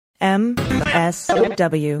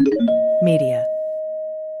MSW Media.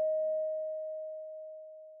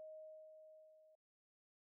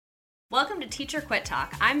 Welcome to Teacher Quit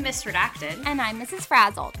Talk. I'm Miss Redacted. And I'm Mrs.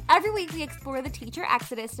 Frazzled. Every week we explore the teacher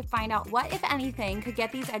exodus to find out what, if anything, could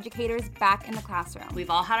get these educators back in the classroom. We've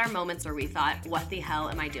all had our moments where we thought, what the hell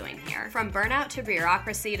am I doing here? From burnout to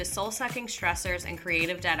bureaucracy to soul-sucking stressors and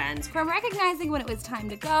creative dead ends. From recognizing when it was time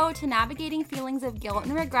to go to navigating feelings of guilt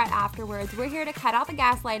and regret afterwards, we're here to cut out the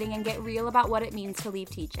gaslighting and get real about what it means to leave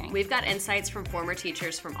teaching. We've got insights from former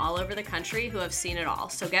teachers from all over the country who have seen it all.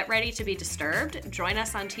 So get ready to be disturbed. Join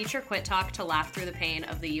us on Teacher Quit Talk to laugh through the pain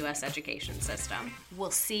of the U.S. education system. We'll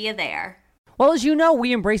see you there. Well, as you know,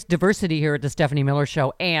 we embrace diversity here at the Stephanie Miller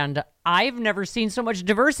Show, and I've never seen so much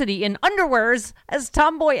diversity in underwears as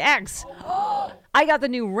Tomboy X. I got the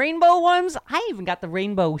new rainbow ones. I even got the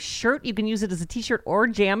rainbow shirt. You can use it as a t-shirt or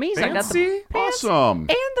jammies. Fancy? I got the pants Awesome.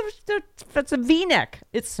 and it's a V-neck.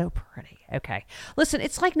 It's so pretty. Okay. Listen,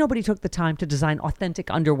 it's like nobody took the time to design authentic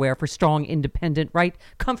underwear for strong, independent, right?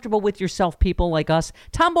 Comfortable with yourself people like us.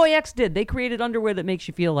 Tomboy X did. They created underwear that makes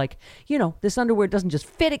you feel like, you know, this underwear doesn't just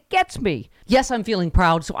fit, it gets me. Yes, I'm feeling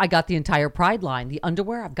proud, so I got the entire Pride line. The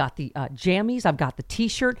underwear, I've got the jammies, I've got the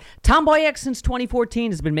t-shirt. Tomboy X since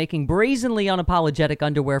 2014 has been making brazenly unapologetic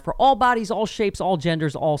underwear for all bodies, all shapes, all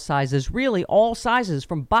genders, all sizes. Really, all sizes,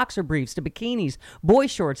 from boxer briefs to bikinis, boy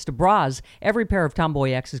shorts to bras. Every pair of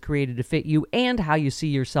Tomboy X is created to fit you and how you see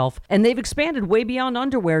yourself. And they've expanded way beyond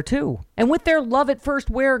underwear, too. And with their love at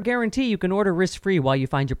first wear guarantee, you can order risk-free while you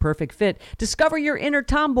find your perfect fit. Discover your inner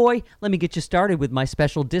tomboy. Let me get you started with my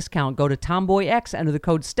special discount. Go to Tomboy X, enter the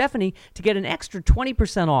code Stephanie to get an extra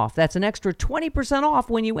 20% off. That's an extra 20% off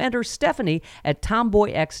when you enter Stephanie at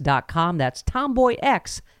tomboyx.com. That's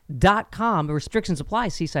tomboyx.com. Restrictions apply.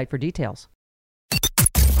 See site for details.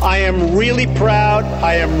 I am really proud.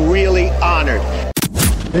 I am really honored.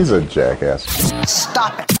 He's a jackass.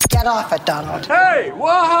 Stop it. Get off it, Donald. Hey,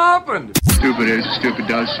 what happened? Stupid is, stupid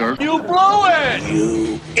does, sir. You blew it!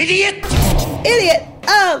 You idiot! Idiot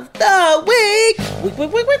of the week.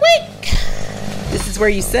 Week. This is where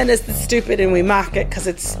you send us the stupid and we mock it because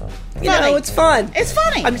it's, you know, it's fun. It's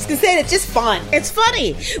funny. I'm just going to say it, it's just fun. It's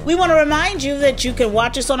funny. We want to remind you that you can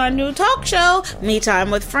watch us on our new talk show, Me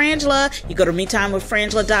Time with Frangela. You go to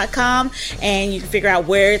metimewithfrangela.com and you can figure out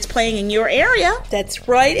where it's playing in your area. That's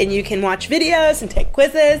right. And you can watch videos and take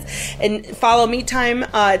quizzes and follow Me Time.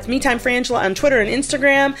 It's Me Time Frangela on Twitter and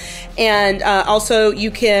Instagram. And also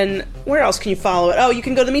you can, where else can you follow it? Oh, you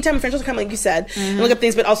can go to the metimewithfrangela.com, like you said, and look up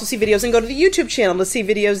things, but also see videos, and go to the YouTube channel to see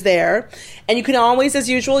videos there. And you can always, as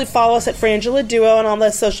usual, follow us at Frangela Duo on all the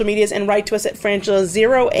social medias and write to us at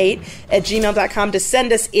frangela08@gmail.com to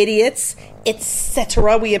send us idiots,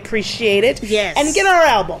 etc. We appreciate it. Yes. And get our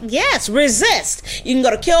album. Yes, Resist. You can go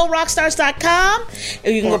to killrockstars.com or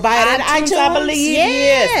you can go buy it at iTunes. I believe.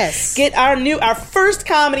 Yes. Get our first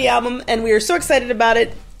comedy album, and we are so excited about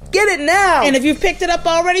it. Get it now. And if you've picked it up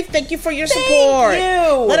already, thank you for your support. Thank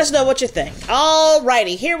you. Let us know what you think.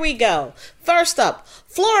 Alrighty, here we go. First up,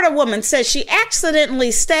 Florida woman says she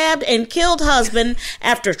accidentally stabbed and killed husband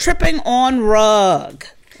after tripping on rug.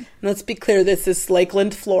 Let's be clear, this is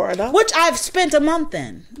Lakeland, Florida. Which I've spent a month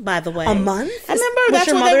in, by the way. A month? I remember. Was That's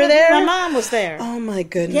your when mother there? My mom was there. Oh my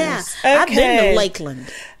goodness. Yeah. Okay. I've been to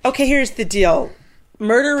Lakeland. Okay, here's the deal.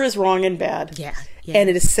 Murder is wrong and bad. Yeah. And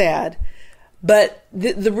it is sad. But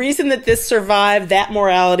the reason that this survived that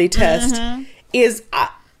morality test is I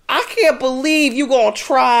can't believe you gonna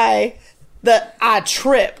try that I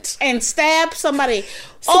tripped and stabbed somebody.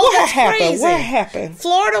 So what happened? Crazy. What happened?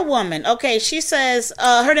 Florida woman. Okay, she says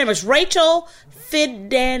her name is Rachel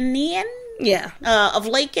Fidanian. Yeah. Of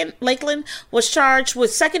Lakeland was charged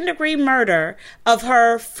with second-degree murder of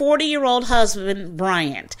her 40-year-old husband,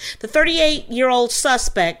 Bryant. The 38-year-old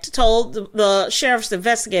suspect told the sheriff's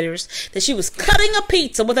investigators that she was cutting a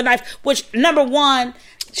pizza with a knife, which, number one,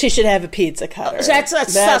 she should have a pizza cutter. That's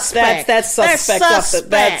suspect. That's suspect.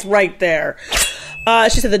 That's right there.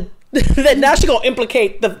 She said that now she's gonna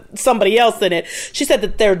implicate somebody else in it. She said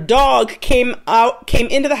that their dog came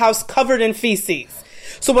into the house covered in feces.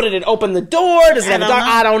 So what, did it open the door? Does it have a dog?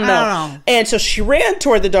 I don't know. And so she ran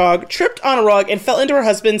toward the dog, tripped on a rug, and fell into her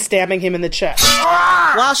husband, stabbing him in the chest.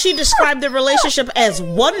 While she described the relationship as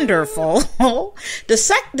wonderful,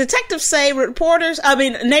 detectives say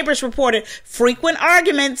neighbors reported frequent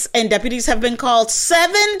arguments, and deputies have been called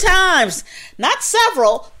 7 times, not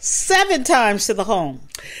several, 7 times to the home.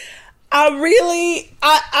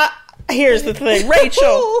 Here's the thing,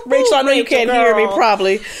 Rachel, I know you can't hear me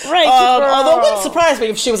probably. Although it wouldn't surprise me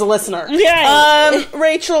if she was a listener. Yeah.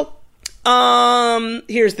 Rachel,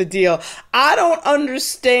 here's the deal. I don't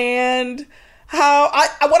understand what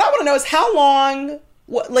I want to know is how long.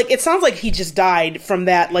 Like, it sounds like he just died from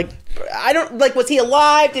that. Like, I don't, like, was he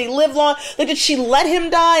alive? Did he live long? Like, did she let him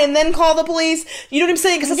die and then call the police? You know what I'm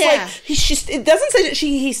saying? Because it's like, it doesn't say that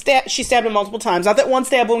she stabbed him multiple times. Not that one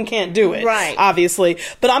stab wound can't do it. Right. Obviously.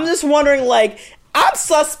 But I'm just wondering, like, I'm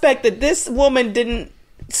suspect that this woman didn't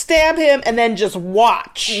stab him and then just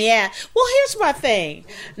watch. Yeah. Well, here's my thing.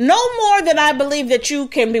 No more than I believe that you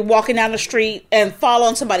can be walking down the street and fall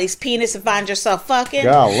on somebody's penis and find yourself fucking.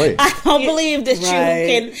 Golly. I don't believe that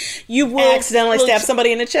you will accidentally stab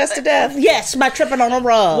somebody in the chest to death. Yes, by tripping on a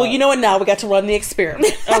rug. Well, you know what? Now we got to run the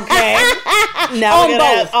experiment. Okay. Now we're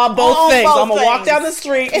gonna have both things. I'm gonna walk down the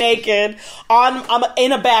street naked I'm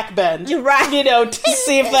in a back bend. You're right. You know, to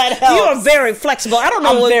see if that helps. You are very flexible. I don't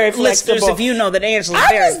know what very listeners, flexible. if you know that Angela's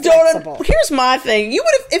very flexible. Here's my thing. You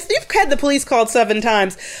would have, if you've had the police called 7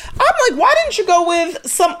 times, I'm like, why didn't you go with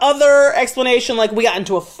some other explanation? Like, we got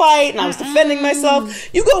into a fight and I was defending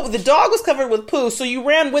myself. You go, the dog was covered with poo, so you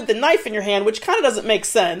ran with the knife in your hand, which kind of doesn't make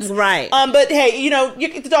sense. Right. But hey, you know,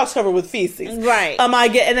 the dog's covered with feces. Right.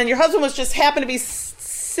 And then your husband was just happened to be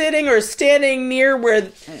sitting or standing near where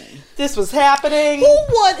this was happening. Who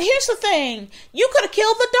would? Here's the thing. You could have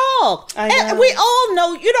killed the dog. I know. And we all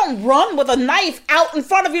know you don't run with a knife out in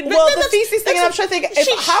front of you. Well, the feces thing, and I'm trying to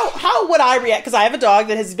think, how would I react? Because I have a dog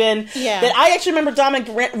that has been, that I actually remember Dominic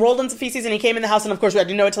rolled into feces and he came in the house, and of course I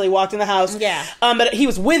didn't know it till he walked in the house. Yeah. But he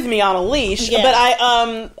was with me on a leash. Yeah. But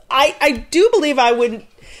I do believe I would...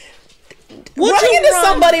 Running into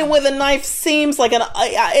somebody with a knife seems like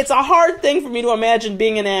it's a hard thing for me to imagine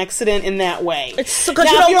being an accident in that way. Because you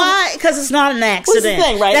know why? Because it's not an accident. What's the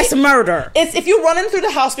thing, right? That's murder. It's if you're running through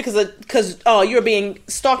the house because you're being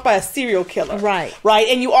stalked by a serial killer, right?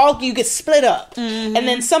 And you get split up, and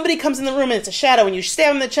then somebody comes in the room and it's a shadow, and you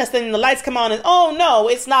stab him in the chest, and the lights come on, and oh no,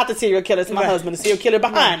 it's not the serial killer, it's my husband, the serial killer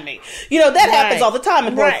behind me. You know that happens all the time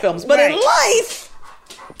in horror films, but in life.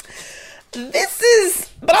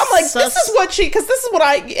 But I'm like, this is what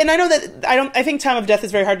and I know that I think time of death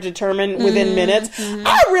is very hard to determine within minutes.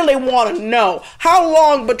 I really want to know how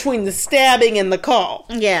long between the stabbing and the call.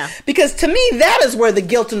 Yeah. Because to me, that is where the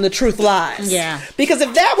guilt and the truth lies. Yeah. Because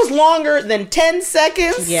if that was longer than 10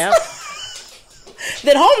 seconds. Yeah.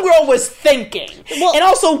 Then homegirl was thinking. Well, and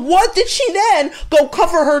also, what did she then go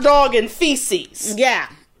cover her dog in feces? Yeah.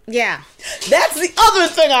 Yeah. That's the other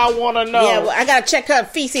thing I want to know. Yeah, well, I gotta check her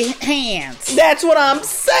feces hands. That's what I'm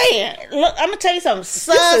saying. Look, I'm gonna tell you something.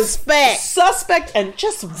 Suspect and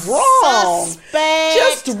just wrong.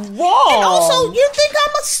 Just wrong. And also, you think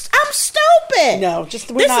I'm stupid? No,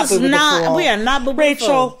 we are not boo-boo.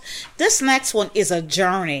 Rachel, this next one is a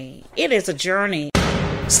journey. It is a journey.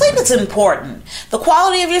 Sleep is important. The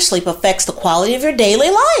quality of your sleep affects the quality of your daily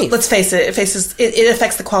life. Let's face it, it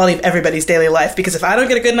affects the quality of everybody's daily life, because if I don't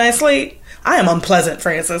get a good night's sleep, I am unpleasant,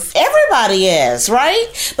 Frances. Everybody is,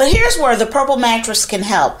 right? But here's where the Purple mattress can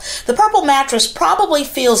help. The Purple mattress probably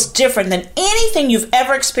feels different than anything you've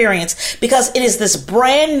ever experienced because it is this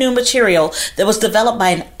brand new material that was developed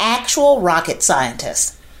by an actual rocket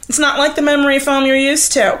scientist. It's not like the memory foam you're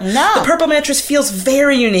used to. No. The Purple mattress feels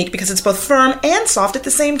very unique because it's both firm and soft at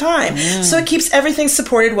the same time. So it keeps everything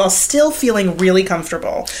supported while still feeling really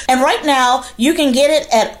comfortable. And right now, you can get it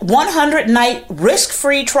at 100-night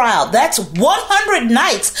risk-free trial. That's 100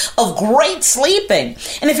 nights of great sleeping.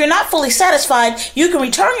 And if you're not fully satisfied, you can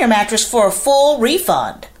return your mattress for a full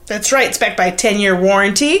refund. That's right. It's backed by a 10-year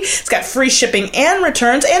warranty. It's got free shipping and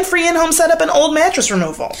returns and free in-home setup and old mattress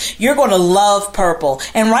removal. You're going to love Purple.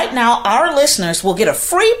 And right now, our listeners will get a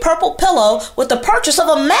free Purple pillow with the purchase of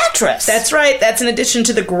a mattress. That's right. That's in addition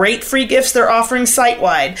to the great free gifts they're offering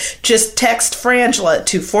site-wide. Just text Frangela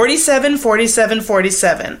to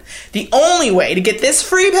 474747. The only way to get this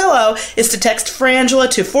free pillow is to text Frangela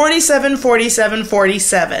to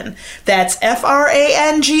 474747. That's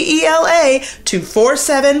FRANGELA to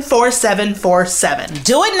 474747.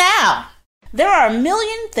 Do it now. There are a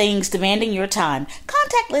million things demanding your time.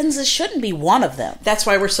 Contact lenses shouldn't be one of them. That's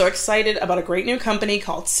why we're so excited about a great new company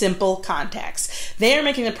called Simple Contacts. They are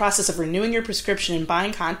making the process of renewing your prescription and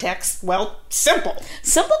buying contacts, well, simple.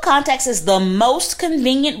 Simple Contacts is the most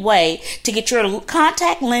convenient way to get your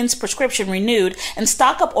contact lens prescription renewed and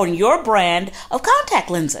stock up on your brand of contact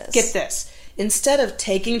lenses. Get this. Instead of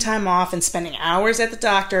taking time off and spending hours at the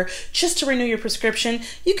doctor just to renew your prescription,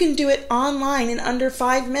 you can do it online in under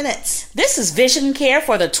 5 minutes. This is vision care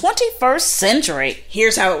for the 21st century.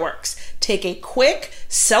 Here's how it works. Take a quick,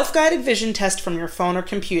 self-guided vision test from your phone or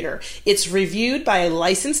computer. It's reviewed by a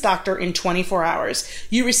licensed doctor in 24 hours.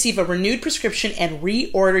 You receive a renewed prescription and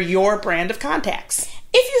reorder your brand of contacts.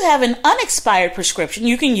 If you have an unexpired prescription,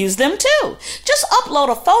 you can use them too. Just upload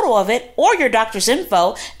a photo of it or your doctor's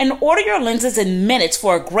info and order your lenses in minutes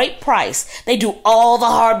for a great price. They do all the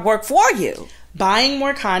hard work for you. Buying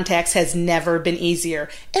more contacts has never been easier.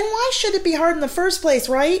 And why should it be hard in the first place,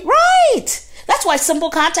 right? Right! That's why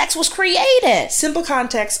Simple Contacts was created. Simple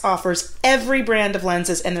Contacts offers every brand of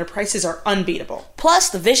lenses and their prices are unbeatable.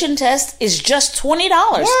 Plus, the vision test is just $20.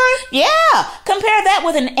 What? Yeah! Compare that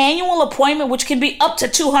with an annual appointment, which can be up to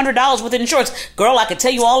 $200 with insurance. Girl, I could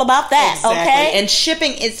tell you all about that, Exactly. okay? And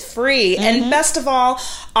shipping is free. And best of all,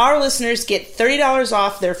 our listeners get $30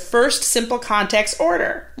 off their first Simple Contacts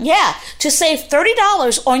order. Yeah, to save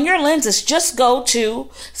 $30 on your lenses, just go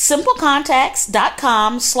to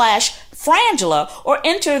simplecontacts.com/Frangela or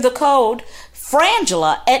enter the code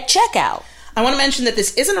Frangela at checkout. I want to mention that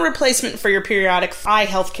this isn't a replacement for your periodic eye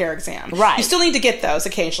health care exam. Right. You still need to get those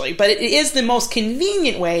occasionally, but it is the most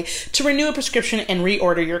convenient way to renew a prescription and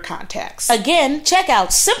reorder your contacts. Again, check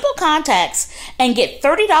out Simple Contacts and get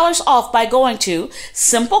 $30 off by going to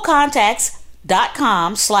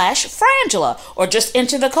simplecontacts.com/Frangela or just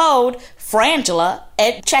enter the code Frangela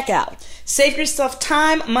at checkout. Save yourself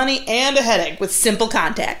time, money, and a headache with Simple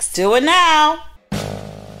Contacts. Do it now.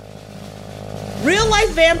 Real-life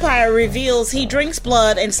vampire reveals he drinks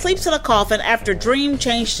blood and sleeps in a coffin after Dream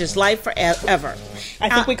changed his life forever. I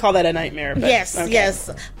think we call that a nightmare. But, Yes.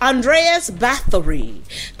 Andreas Bathory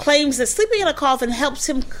claims that sleeping in a coffin helps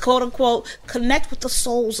him, quote-unquote, connect with the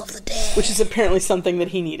souls of the dead. Which is apparently something that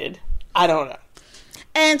he needed. I don't know.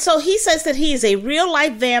 And so he says that he is a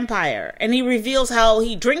real-life vampire, and he reveals how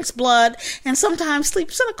he drinks blood and sometimes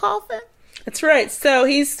sleeps in a coffin. That's right. So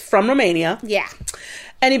he's from Romania. Yeah.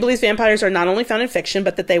 And he believes vampires are not only found in fiction,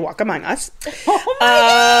 but that they walk among us. Oh my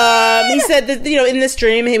God! He said that, in this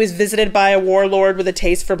dream, he was visited by a warlord with a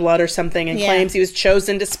taste for blood or something and claims he was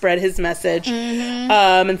chosen to spread his message.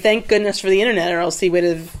 Mm-hmm. And thank goodness for the internet, or else he would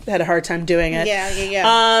have had a hard time doing it.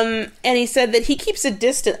 Yeah. And he said that he keeps a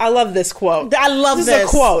distance. I love this quote. I love this. This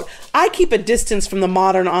is a quote. I keep a distance from the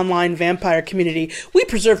modern online vampire community. We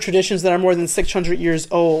preserve traditions that are more than 600 years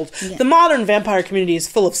old. Yeah. The modern vampire community is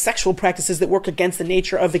full of sexual practices that work against the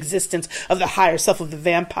nature of existence of the higher self of the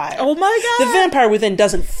vampire. Oh my God. The vampire within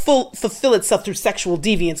doesn't fulfill itself through sexual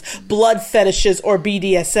deviance, blood fetishes, or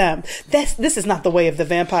BDSM. This is not the way of the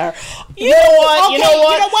vampire. You know what? Okay, you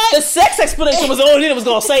know what? The sex explanation was the only thing that was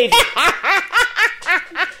going to save you.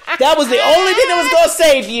 That was the only thing that was going to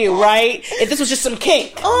save you, right? If this was just some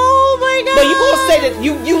kink. Oh my God. But you going to say that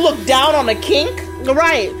you look down on a kink?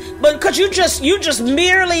 Right, but because you just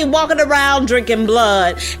merely walking around drinking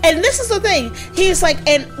blood, and this is the thing. He's like,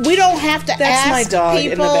 and we don't have to That's ask my dog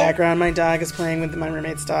people. in the background. My dog is playing with my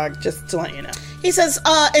roommate's dog, just to let you know. He says,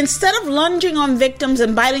 instead of lunging on victims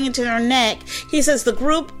and biting into their neck, he says the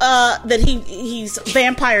group that he's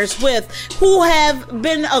vampires with, who have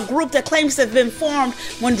been a group that claims to have been formed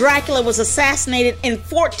when Dracula was assassinated in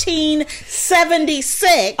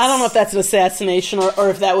 1476. I don't know if that's an assassination or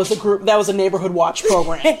if that was a group, that was a neighborhood watch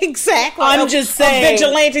program. Exactly. I'm just saying.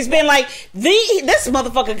 Vigilantes being like, this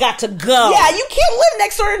motherfucker got to go. Yeah, you can't live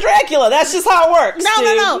next door to Dracula. That's just how it works.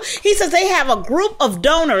 No. He says they have a group of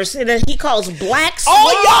donors that he calls Black Swans.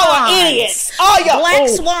 Oh, y'all are idiots. Oh, y'all. Black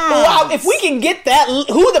Swans. Wow, if we can get that,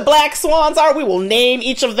 who the Black Swans are, we will name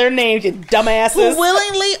each of their names, you dumbasses. Who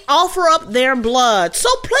willingly offer up their blood. So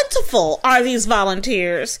plentiful are these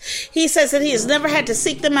volunteers. He says that he has never had to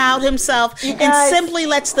seek them out himself and simply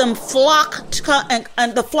lets them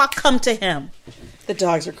and the flock come to him. The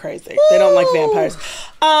dogs are crazy. They don't like vampires.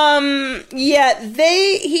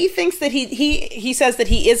 He thinks that he says that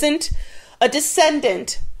he isn't a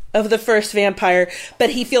descendant of the first vampire, but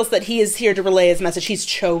he feels that he is here to relay his message. He's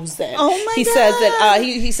chosen. Oh my he God. Says that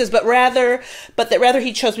he says, but rather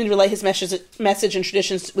he chose me to relay his message and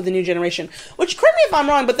traditions with the new generation. Which, correct me if I'm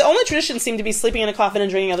wrong, but the only traditions seem to be sleeping in a coffin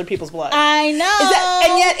and drinking other people's blood. I know.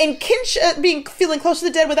 And yet, in feeling close to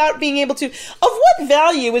the dead without being able to. Of what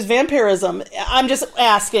value is vampirism? I'm just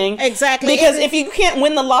asking. Exactly. Because if you can't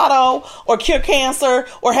win the lotto or cure cancer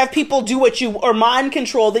or have people do or mind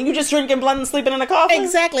control, then you just drinking blood and sleeping in a coffin.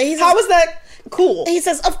 Exactly. How is that cool? He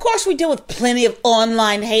says, of course we deal with plenty of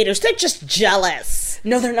online haters. They're just jealous.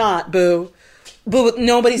 No, they're not, boo. Boo,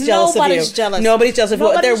 nobody's jealous of you. Nobody's jealous. Nobody's jealous of you.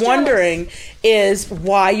 What they're Nobody's wondering is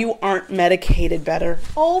why you aren't medicated better.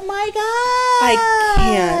 Oh my God. I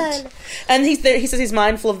can't. And he says he's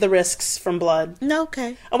mindful of the risks from blood. No,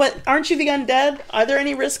 okay. Oh, but aren't you the undead? Are there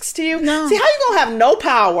any risks to you? No. See, how you gonna have no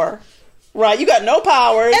power Right, you got no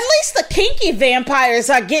powers. At least the kinky vampires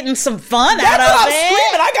are getting some fun That's out of what I'm it.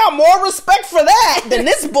 screaming. I got more respect for that than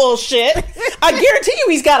this bullshit. I guarantee you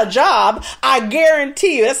he's got a job. I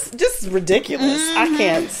guarantee you. It's just ridiculous. I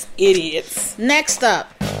can't. Idiots. Next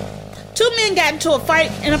up. 2 men got into a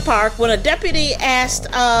fight in a park when a deputy asked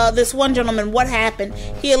this one gentleman what happened.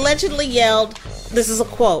 He allegedly yelled, this is a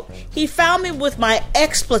quote, "He found me with my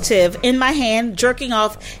expletive in my hand, jerking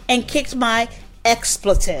off, and kicked my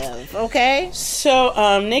expletive." Okay?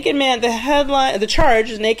 So, naked man, the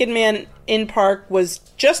charge is naked man in park was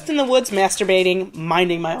just in the woods masturbating,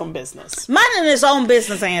 minding my own business. Minding his own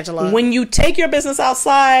business, Angela. When you take your business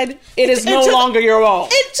outside, it is no longer your own.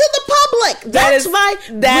 Into the public. That's my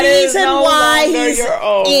reason why he's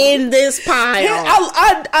in this pile.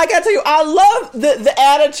 I gotta tell you, I love the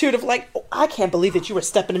attitude of like, oh, I can't believe that you were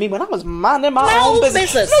stepping to me when I was minding my own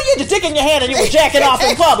business. No, you had your dick in your hand and you were jacking off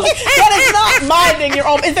in public. That is not minding your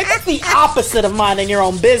own. In fact, that's the opposite of minding your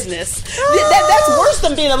own business. That's worse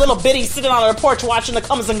than being a little bitty sitting on a porch watching the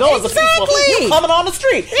comings and goings of people. You're coming on the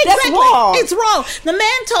street. That's wrong. It's wrong. The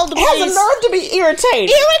man told the police. Has the nerve to be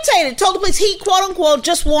irritated. Told the police he, quote unquote,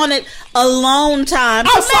 just wanted alone time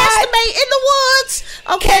to masturbate in the woods.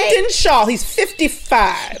 Okay. Kenton Shaw, he's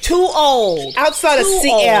 55. Too old. Outside of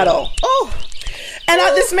Seattle. Old. Oh. And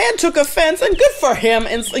this man took offense, and good for him.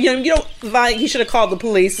 And he should have called the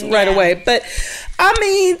police right away. But I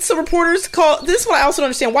mean, so reporters call. This is what I also don't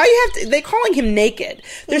understand. Why you have to? They're calling him naked.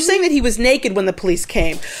 They're saying that he was naked when the police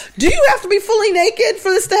came. Do you have to be fully naked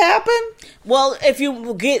for this to happen? Well, he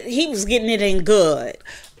was getting it in good.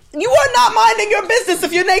 You are not minding your business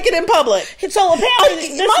if you're naked in public. So apparently,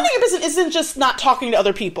 minding your business isn't just not talking to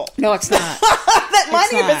other people. No, it's not.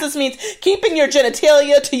 Minding your business means keeping your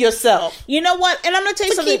genitalia to yourself. You know what? And I'm going to tell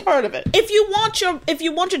you something. Key part of it. If you want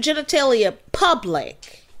your genitalia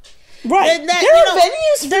public. Right. There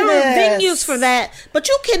are venues for that. But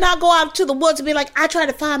you cannot go out to the woods and be like, I try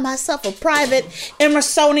to find myself a private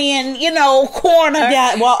Emersonian, corner.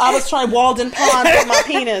 Yeah, well, I was trying Walden Pond with my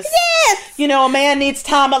penis. Yes. A man needs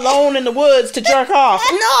time alone in the woods to jerk off.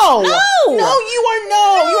 No. You are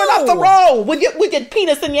not Thoreau with your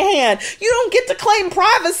penis in your hand. You don't get to claim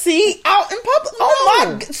privacy out in public. No.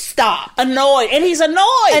 Oh my, stop. Annoyed. And he's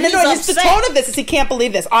annoyed. And it's the tone of this is he can't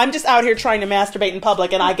believe this. I'm just out here trying to masturbate in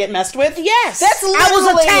public and I get messed with. Yes. That's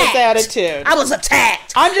literally his attitude. I was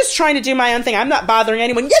attacked. I'm just trying to do my own thing. I'm not bothering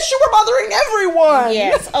anyone. Yes, you were bothering everyone.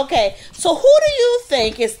 Yes. Okay. So who do you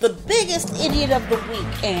think is the biggest idiot of the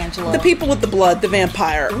week, Angela? The people with the blood, the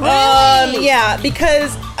vampire. Really? Yeah,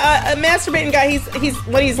 because a masturbating guy,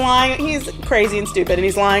 he's lying, he's crazy and stupid, and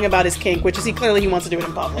he's lying about his kink, which is he wants to do it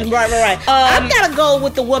in public. Right. I've got to go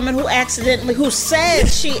with the woman who said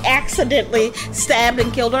she accidentally stabbed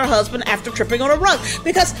and killed her husband after tripping on a rug.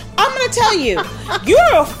 Because I'm going to tell you,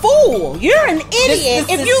 you're a fool. You're an idiot.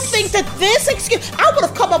 If you think that this excuse, I would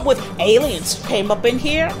have come up with aliens came up in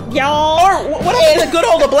here, y'all. Or what happened to the good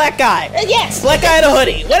old black guy? Yes. Black guy in a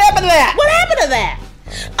hoodie. What happened to that? What happened to that?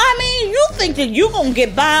 I mean, you think that you're going to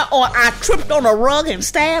get by or I tripped on a rug and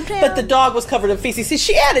stabbed him? But the dog was covered in feces. See,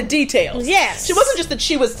 she added details. Yes. She wasn't just that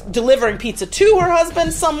she was delivering pizza to her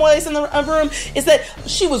husband someplace in the room. It's that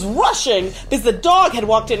she was rushing because the dog had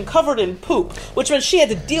walked in covered in poop, which meant she had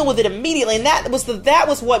to deal with it immediately. And that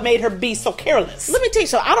was what made her be so careless. Let me tell you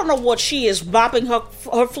something. I don't know what she is mopping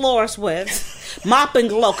her floors with. Mopping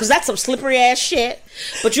glow, because that's some slippery ass shit.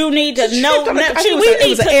 But you need to know. It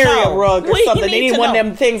was an area rug or something. They need one of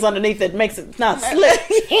them things underneath that makes it not slip.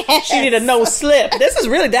 Yes. She need a no slip.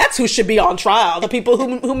 That's who should be on trial. The people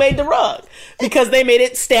who made the rug, because they made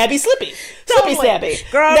it stabby slippy, slippy stabby.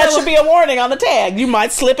 Girl, that should be a warning on the tag. You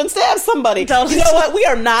might slip and stab somebody. Totally. You know what? We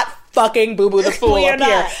are not fucking Boo Boo the Fool up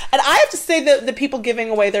here. And I have to say that the people giving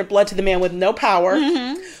away their blood to the man with no power,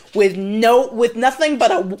 with nothing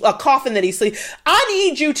but a coffin that he sleeps. I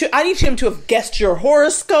need him to have guessed your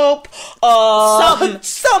horoscope,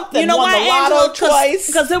 something. You know why, the lotto Angela? Twice.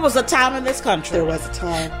 Because there was a time in this country. There was a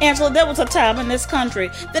time, Angela. There was a time in this country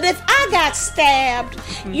that if I got stabbed,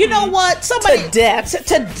 you know what? Somebody to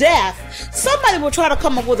death. Somebody would try to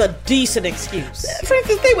come up with a decent excuse. For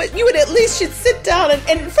instance, you would at least should sit down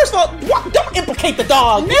and first of all, don't implicate the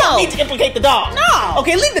dog. No. You don't need to implicate the dog. No.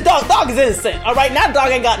 Okay, leave the dog. Dog is innocent. All right, now the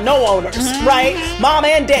dog ain't got no owners. Right? Mom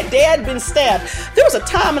and dad been stabbed. There was a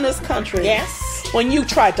time in this country. Yes. When you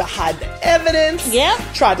tried to hide the evidence,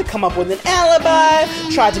 tried to come up with an alibi,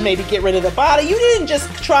 tried to maybe get rid of the body. You didn't just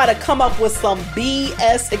try to come up with some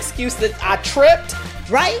BS excuse that I tripped.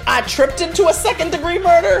 Right? I tripped into a second-degree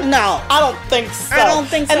murder? No. I don't think so. I don't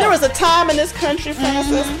think so. And there was a time in this country,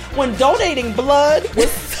 Francis, when donating blood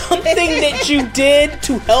was something that you did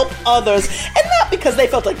to help others, and not because they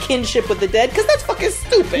felt a kinship with the dead, because that's fucking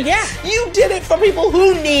stupid. Yeah. You did it for people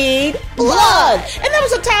who need blood. And there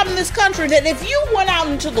was a time in this country that if you went out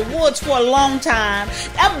into the woods for a long time,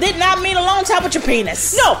 that did not mean a long time with your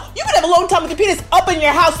penis. No, you could have a long time with your penis up in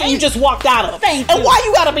your house that you just walked out of. Thank and you. why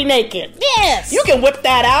you gotta be naked? Yes. You can whip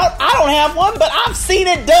that out. I don't have one, but I've seen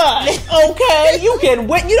it done. Okay? You can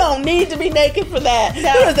whip. You don't need to be naked for that. No.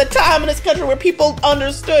 There was a time in this country where people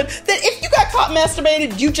understood that if you got caught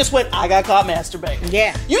masturbating, you just went, I got caught masturbating.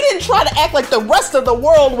 Yeah. You didn't try to act like the rest of the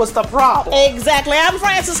world was the problem. Exactly. I'm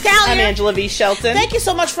Frances Callier. I'm Angela V. Shelton. Thank you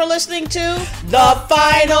so much for listening to The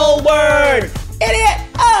Final Word. Idiot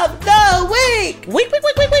of the Week. Week.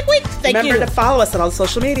 Thank Remember you. to follow us on all the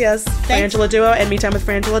social medias. Frangela Duo and Me Time with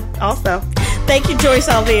Frangela also. Thank you, Joyce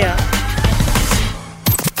Alvia.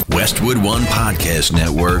 Westwood One Podcast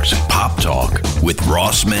Network's Pop Talk with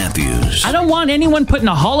Ross Matthews. I don't want anyone putting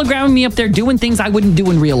a hologram of me up there doing things I wouldn't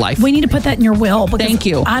do in real life. We need to put that in your will. Thank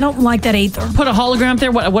you. I don't like that either. Put a hologram up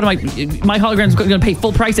there? What am I? My hologram's going to pay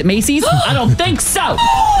full price at Macy's? I don't think so.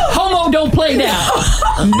 Homo don't play now.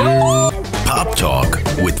 No. Pop Talk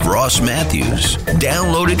with Ross Matthews.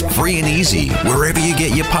 Download it free and easy wherever you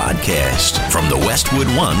get your podcast from the Westwood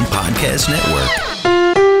One Podcast Network.